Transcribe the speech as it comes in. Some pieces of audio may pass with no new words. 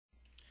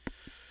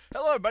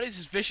Hello everybody, this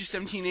is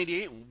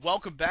Vicious1788 and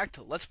welcome back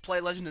to Let's Play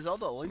Legend of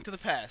Zelda: A Link to the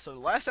Past. So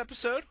last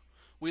episode,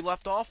 we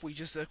left off, we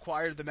just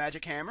acquired the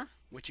magic hammer,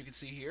 which you can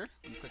see here.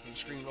 Let me click on the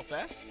screen real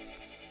fast.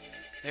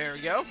 There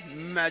we go,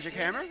 magic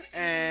hammer,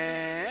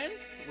 and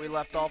we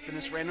left off in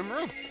this random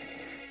room.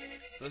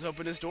 Let's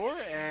open this door,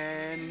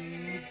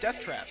 and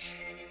death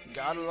traps.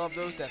 Gotta love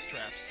those death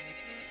traps.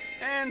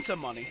 And some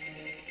money.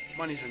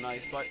 Monies are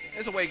nice, but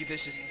there's a way to get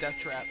this just death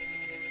trap.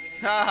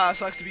 Haha,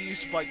 sucks to be you,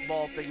 spike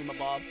ball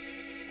thingamabob.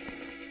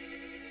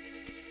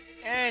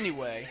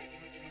 Anyway.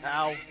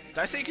 Ow. Did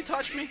I say you could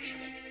touch me?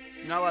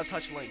 You're not allowed to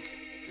touch Link.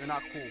 You're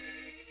not cool.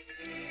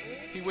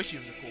 He wished he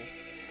was a cool.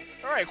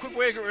 Alright, quick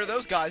way to get rid of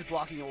those guys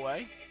blocking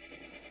away.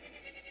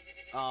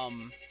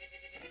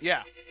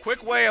 Yeah.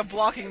 Quick way of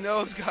blocking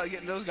those guys,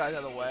 getting those guys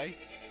out of the way.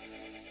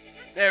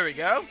 There we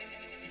go.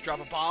 Drop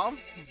a bomb.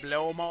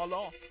 Blow them all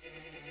off.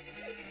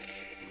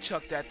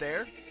 Chuck that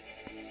there.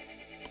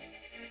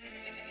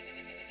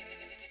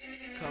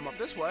 Come up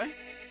this way.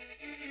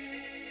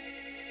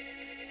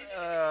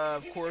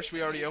 Of course,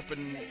 we already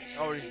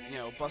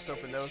bust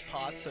open those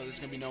pots, so there's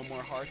gonna be no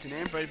more hearts in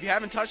there. But if you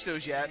haven't touched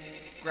those yet,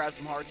 grab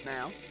some hearts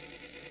now.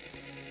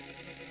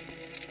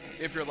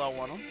 If you're low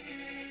on them.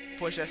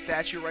 Push that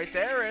statue right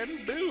there,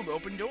 and boom,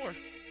 open door.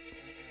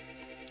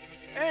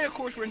 And of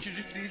course, we're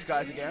introduced to these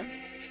guys again.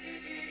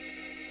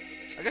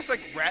 I guess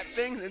like rat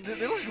things.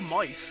 They look like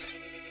mice.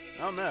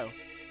 I don't know.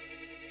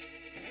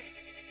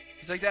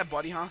 You like that,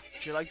 buddy, huh?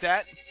 Did you like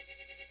that?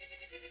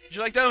 Did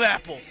you like those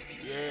apples?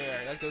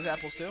 Yeah, I like those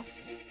apples too.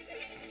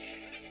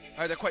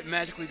 Alright, they're quite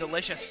magically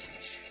delicious.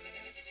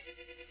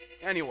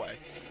 Anyway.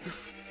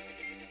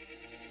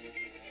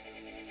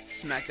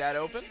 Smack that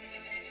open.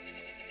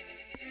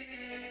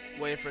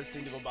 Wait for this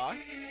thing to go by.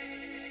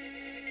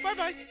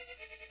 Bye-bye.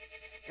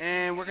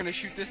 And we're gonna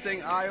shoot this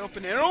thing eye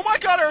open, and oh my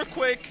god,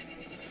 earthquake!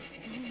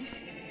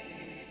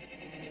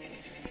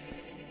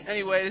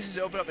 Anyway, this is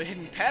open up a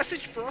hidden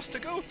passage for us to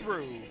go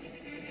through.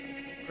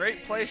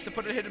 Great place to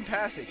put a hidden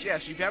passage.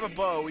 Yes, if you have a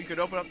bow, you could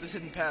open up this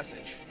hidden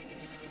passage.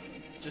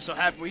 Just so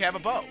happen we have a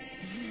bow.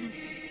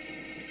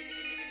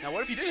 Now,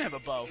 what if you didn't have a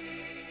bow?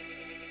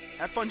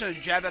 Have fun trying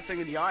to jab that thing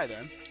in the eye,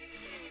 then.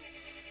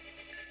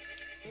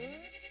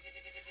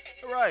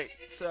 Alright,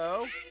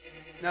 so,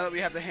 now that we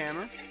have the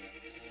hammer,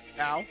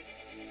 ow,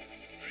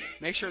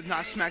 make sure to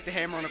not smack the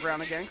hammer on the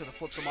ground again, because it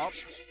flips them up.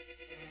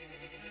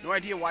 No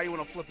idea why you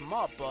want to flip them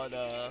up, but,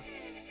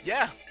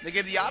 yeah, they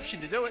gave the option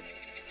to do it.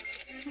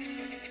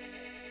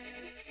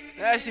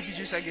 That's if you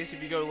just, I guess,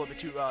 if you go a little bit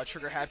too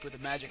trigger happy with the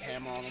magic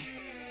hammer on them.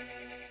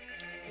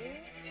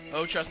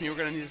 Oh, trust me, we're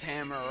gonna need this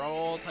hammer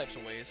all types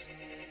of ways.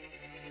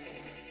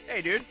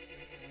 Hey, dude.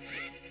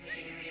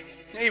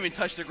 They didn't even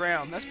touch the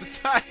ground. That's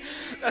pathetic.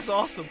 That's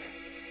awesome.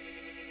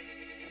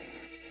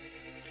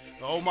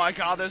 Oh my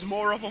god, there's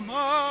more of them.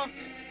 Ah!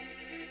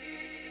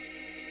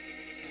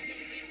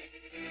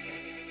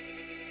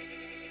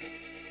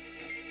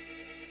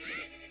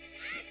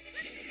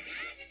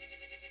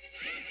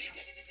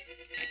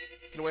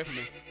 Get away from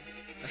me.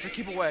 I said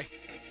keep away.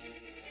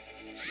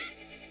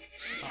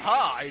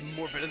 Aha! I'm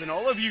more better than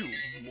all of you.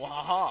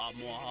 Mwahaha,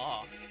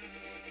 mwahaha.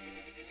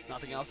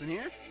 Nothing else in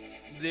here?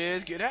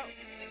 Let's get out.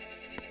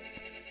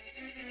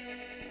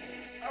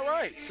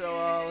 Alright,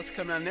 so let's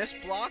come down this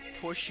block,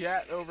 push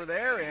that over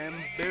there, and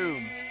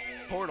boom.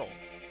 Portal.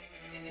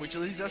 Which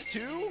leads us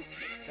to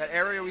that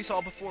area we saw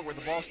before where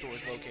the ball store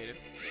is located.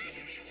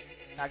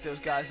 Hack those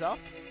guys up.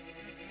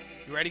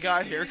 You ready,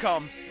 guys? Here it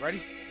comes.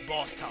 Ready?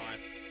 Boss time.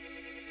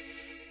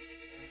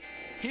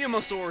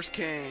 Hemosaurus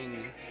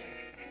King.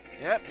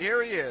 Yep,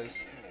 here he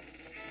is.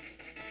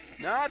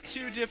 Not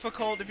too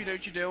difficult if you know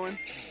what you're doing.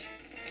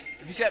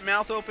 If you see that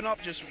mouth open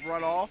up, just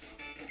run off.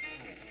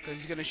 Because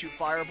he's going to shoot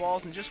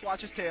fireballs, and just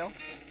watch his tail.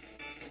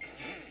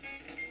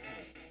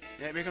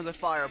 Yep, here comes the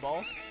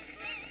fireballs.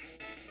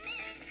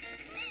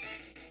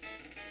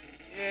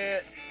 Yeah,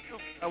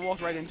 I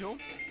walked right into him.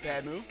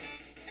 Bad move.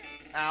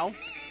 Ow.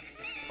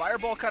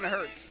 Fireball kind of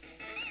hurts.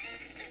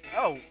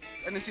 Oh,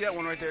 I didn't see that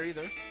one right there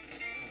either.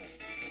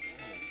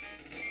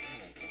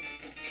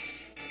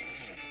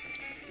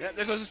 Yeah,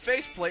 there goes his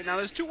faceplate. Now,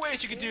 there's two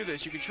ways you could do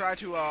this. You could try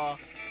to,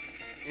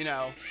 you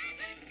know,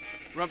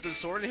 run up to the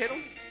sword and hit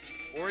him.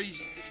 Or you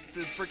just the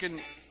freaking,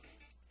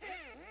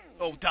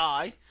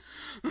 die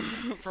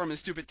from his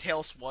stupid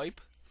tail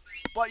swipe.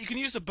 But you can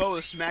use a bow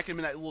to smack him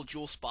in that little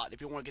jewel spot if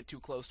you don't want to get too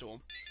close to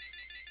him.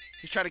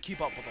 Just try to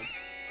keep up with him.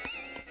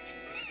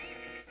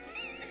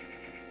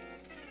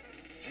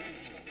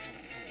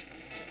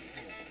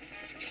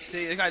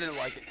 See, the guy didn't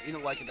like it. He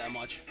didn't like it that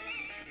much.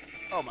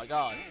 Oh my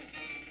god.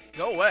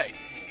 Go away.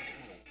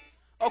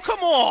 Oh,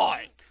 come on!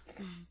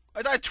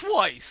 I died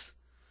twice!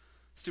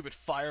 Stupid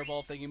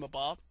fireball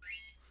thingamabob.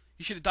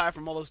 You should have died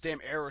from all those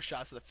damn arrow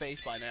shots to the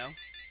face by now.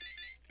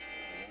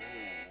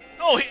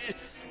 Oh, right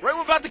when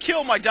I'm about to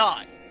kill him, I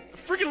die. I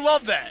freaking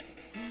love that.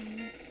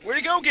 Where'd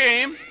he go,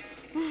 game?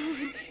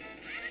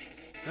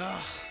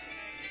 Ugh.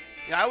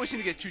 Yeah, I always seem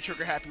to get too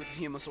trigger happy with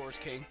the Hemosaurus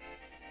King.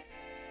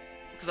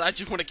 Because I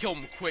just want to kill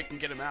him quick and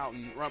get him out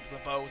and run up with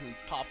the bows and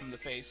pop him in the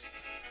face.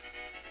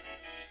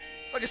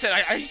 like I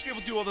said, I used to be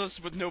able to do all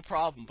this with no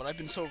problem, but I've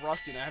been so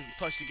rusty and I haven't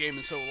touched the game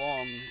in so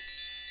long.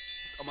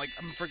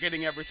 I'm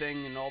forgetting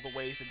everything and all the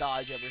ways to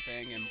dodge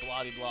everything and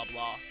blah blah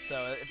blah.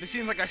 So if it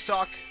seems like I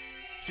suck,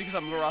 it's because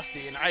I'm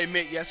rusty, and I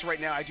admit, yes, right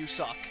now I do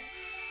suck.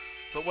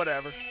 But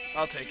whatever,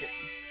 I'll take it.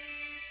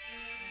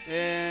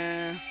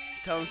 Yeah,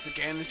 telling us that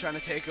Ganon's trying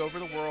to take over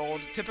the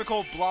world.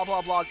 Typical blah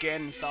blah blah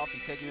Ganon stuff.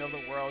 He's taking over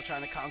the world,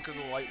 trying to conquer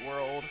the light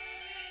world.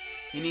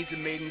 He needs a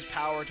maiden's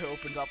power to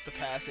open up the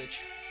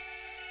passage.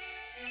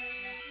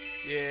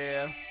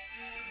 Yeah.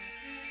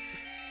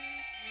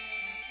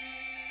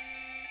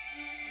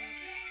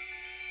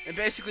 And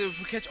basically, if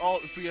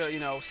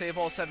we save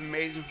all 7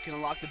 maidens, we can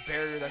unlock the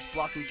barrier that's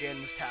blocking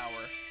Ganon's tower.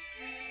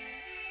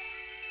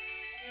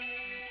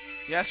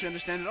 Yes, we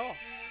understand it all.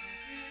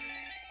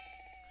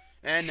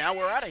 And now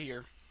we're out of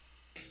here.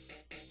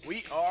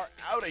 We are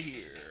out of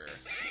here.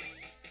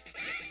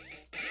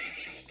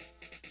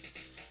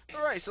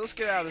 Alright, so let's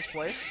get out of this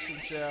place,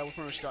 since we're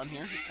pretty much done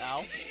here.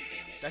 Ow.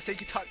 Did I say you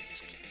could touch?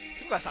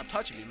 People gotta stop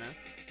touching me, man.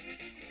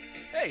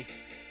 Hey.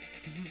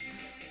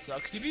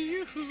 Sucks to be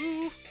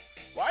you.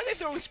 Why are they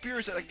throwing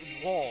spears at, like,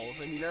 walls?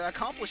 I mean, that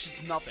accomplishes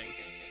nothing.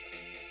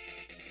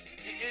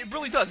 It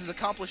really does. It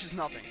accomplishes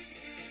nothing.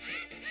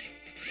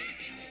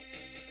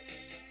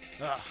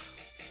 Ugh.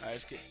 Alright,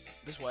 let's get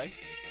this way.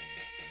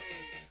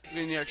 We're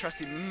gonna need our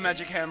trusty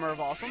magic hammer of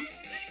awesome.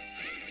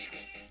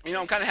 You know,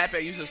 I'm kind of happy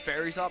I use those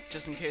fairies up,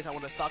 just in case I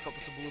want to stock up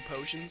with some blue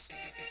potions.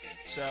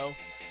 So,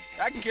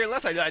 I can care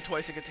less I die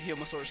twice to get to heal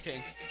my Source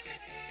King.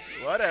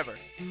 Whatever.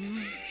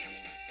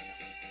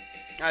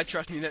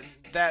 Trust me,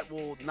 that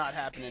will not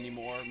happen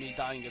anymore, me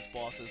dying against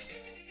bosses.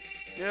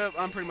 Yep,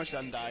 I'm pretty much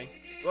done dying.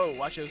 Whoa,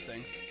 watch those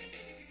things.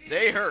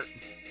 They hurt.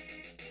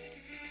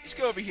 Let's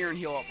go over here and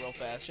heal up real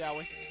fast, shall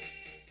we?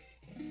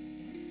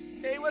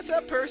 Hey, what's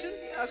up, person?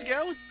 How's it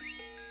going?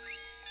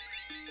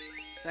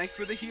 Thanks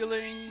for the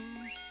healing.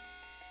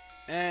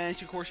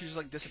 And of course she just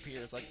like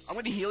disappears. Like, I'm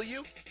gonna heal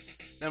you,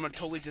 then I'm gonna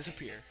totally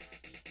disappear.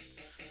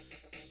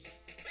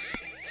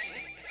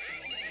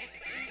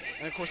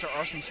 And of course there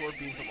are some sword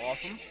beams of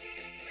awesome.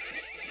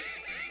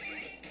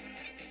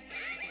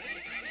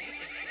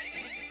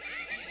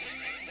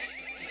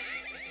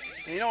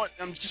 And you know what?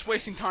 I'm just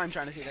wasting time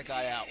trying to take that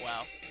guy out.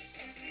 Wow.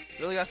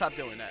 Really gotta stop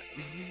doing that.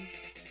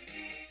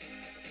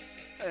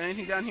 Hey,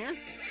 anything down here?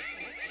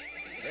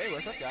 Hey,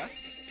 what's up,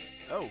 guys?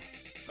 Oh.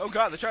 Oh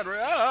god, they're trying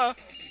to...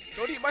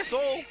 Don't eat my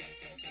soul!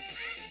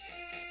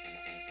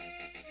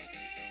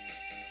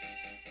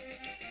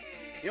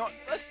 You know what?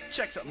 Let's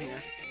check something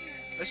here.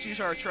 Let's use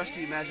our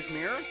trusty magic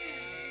mirror.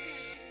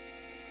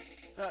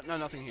 No,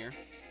 nothing here.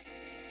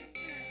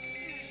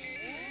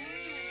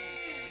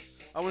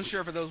 I wasn't sure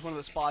if that was one of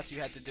the spots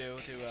you had to do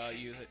to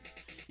use it.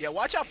 Yeah,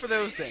 watch out for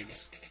those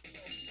things.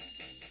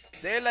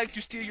 They like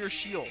to steal your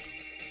shield.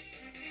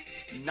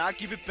 Not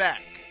give it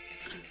back.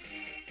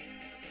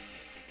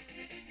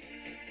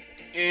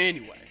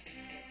 Anyway.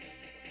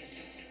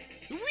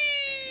 Whee!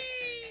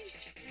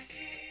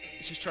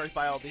 It's just charged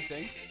by all these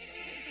things.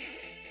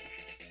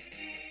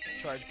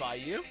 Charged by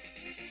you.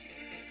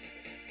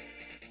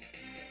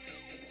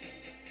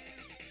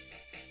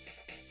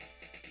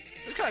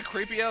 It's kind of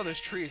creepy how those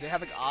trees. They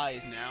have like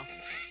eyes now.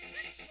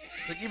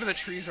 It's like even the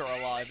trees are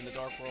alive in the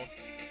dark world.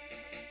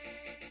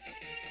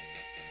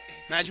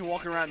 Imagine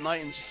walking around at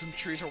night and just some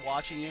trees are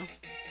watching you.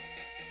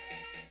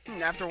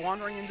 After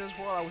wandering into this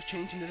world, I was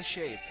changed into this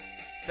shape.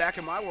 Back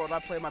in my world, I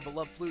played my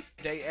beloved flute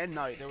day and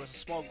night. There was a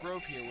small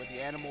grove here where the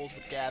animals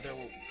would gather.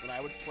 When I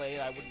would play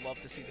it, I would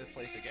love to see this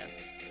place again.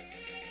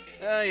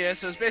 Yeah,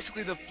 so it's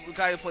basically the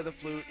guy who played the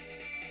flute,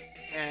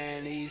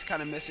 and he's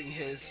kind of missing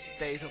his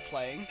days of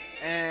playing.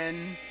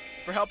 And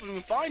for helping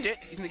him find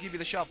it, he's going to give you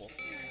the shovel.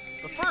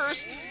 But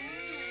first,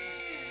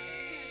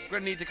 we're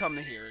going to need to come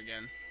to here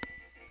again.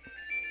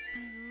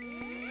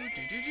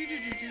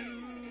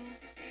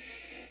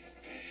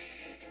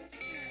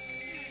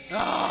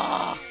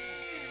 Ah!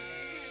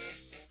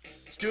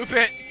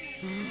 Stupid!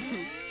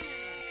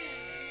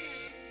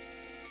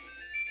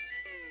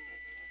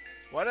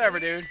 Whatever,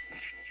 dude.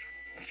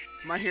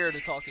 I'm not here to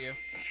talk to you.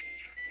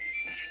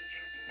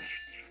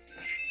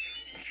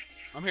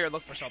 I'm here to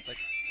look for something.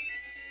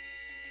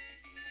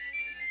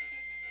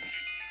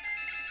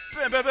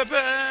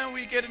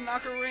 We get an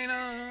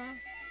ocarina.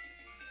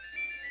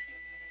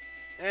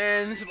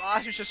 And some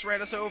ostriches just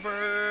ran us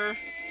over.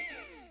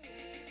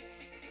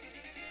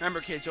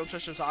 Remember, kids, don't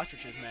touch those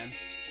ostriches, man.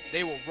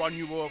 They will run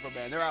you over,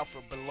 man. They're out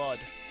for blood.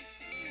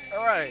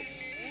 Alright.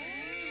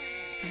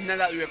 Now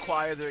that we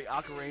acquire the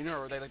ocarina,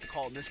 or they like to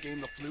call it in this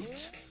game, the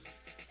flute.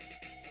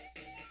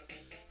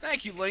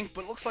 Thank you, Link,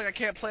 but it looks like I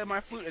can't play my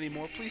flute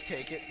anymore. Please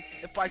take it.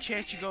 If by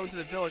chance you go into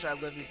the village I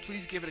live in,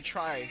 please give it a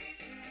try.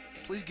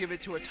 Please give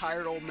it to a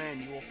tired old man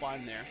you will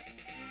find there.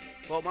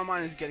 Well, my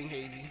mind is getting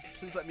hazy.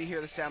 Please let me hear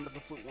the sound of the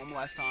flute one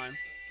last time.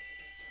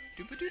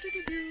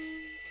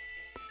 Doo-ba-doo-doo-doo-doo.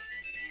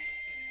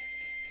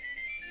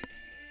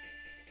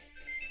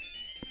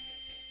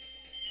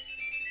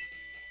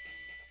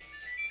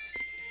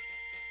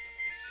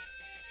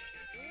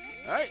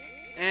 Alright.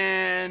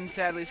 And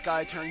sadly, this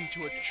guy turned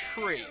into a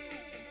tree.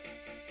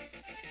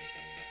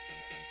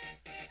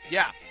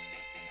 Yeah.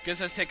 Guess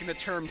that's taking the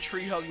term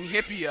tree-hugging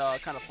hippie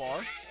kind of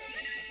far.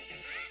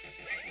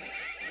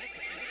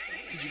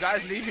 Could you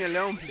guys leave me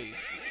alone, please?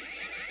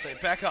 Say,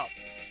 back up.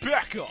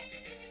 Back up!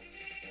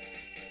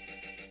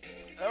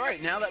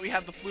 Alright, now that we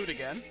have the flute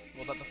again.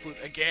 Well, not the flute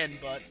again,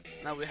 but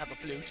now we have the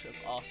flute.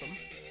 Awesome.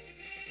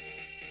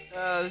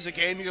 There's a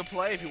game you can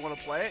play. If you want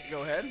to play it,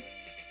 go ahead.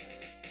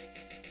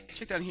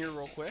 Check down here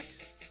real quick.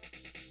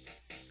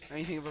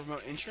 Anything of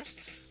remote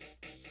interest?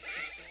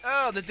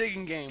 Oh, the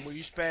digging game, where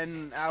you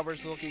spend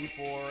hours looking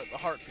for the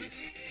heart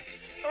piece.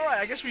 Alright,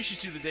 I guess we should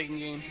do the digging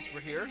game since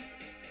we're here.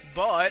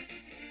 But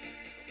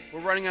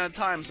we're running out of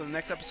time, so the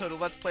next episode of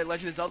Let's Play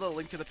Legend of Zelda: A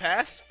Link to the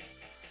Past.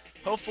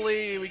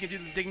 Hopefully, we can do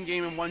the digging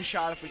game in one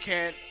shot. If we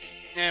can't,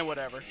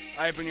 whatever.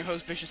 I've been your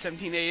host,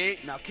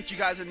 Vicious1788, and I'll catch you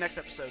guys in the next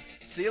episode.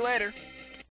 See you later!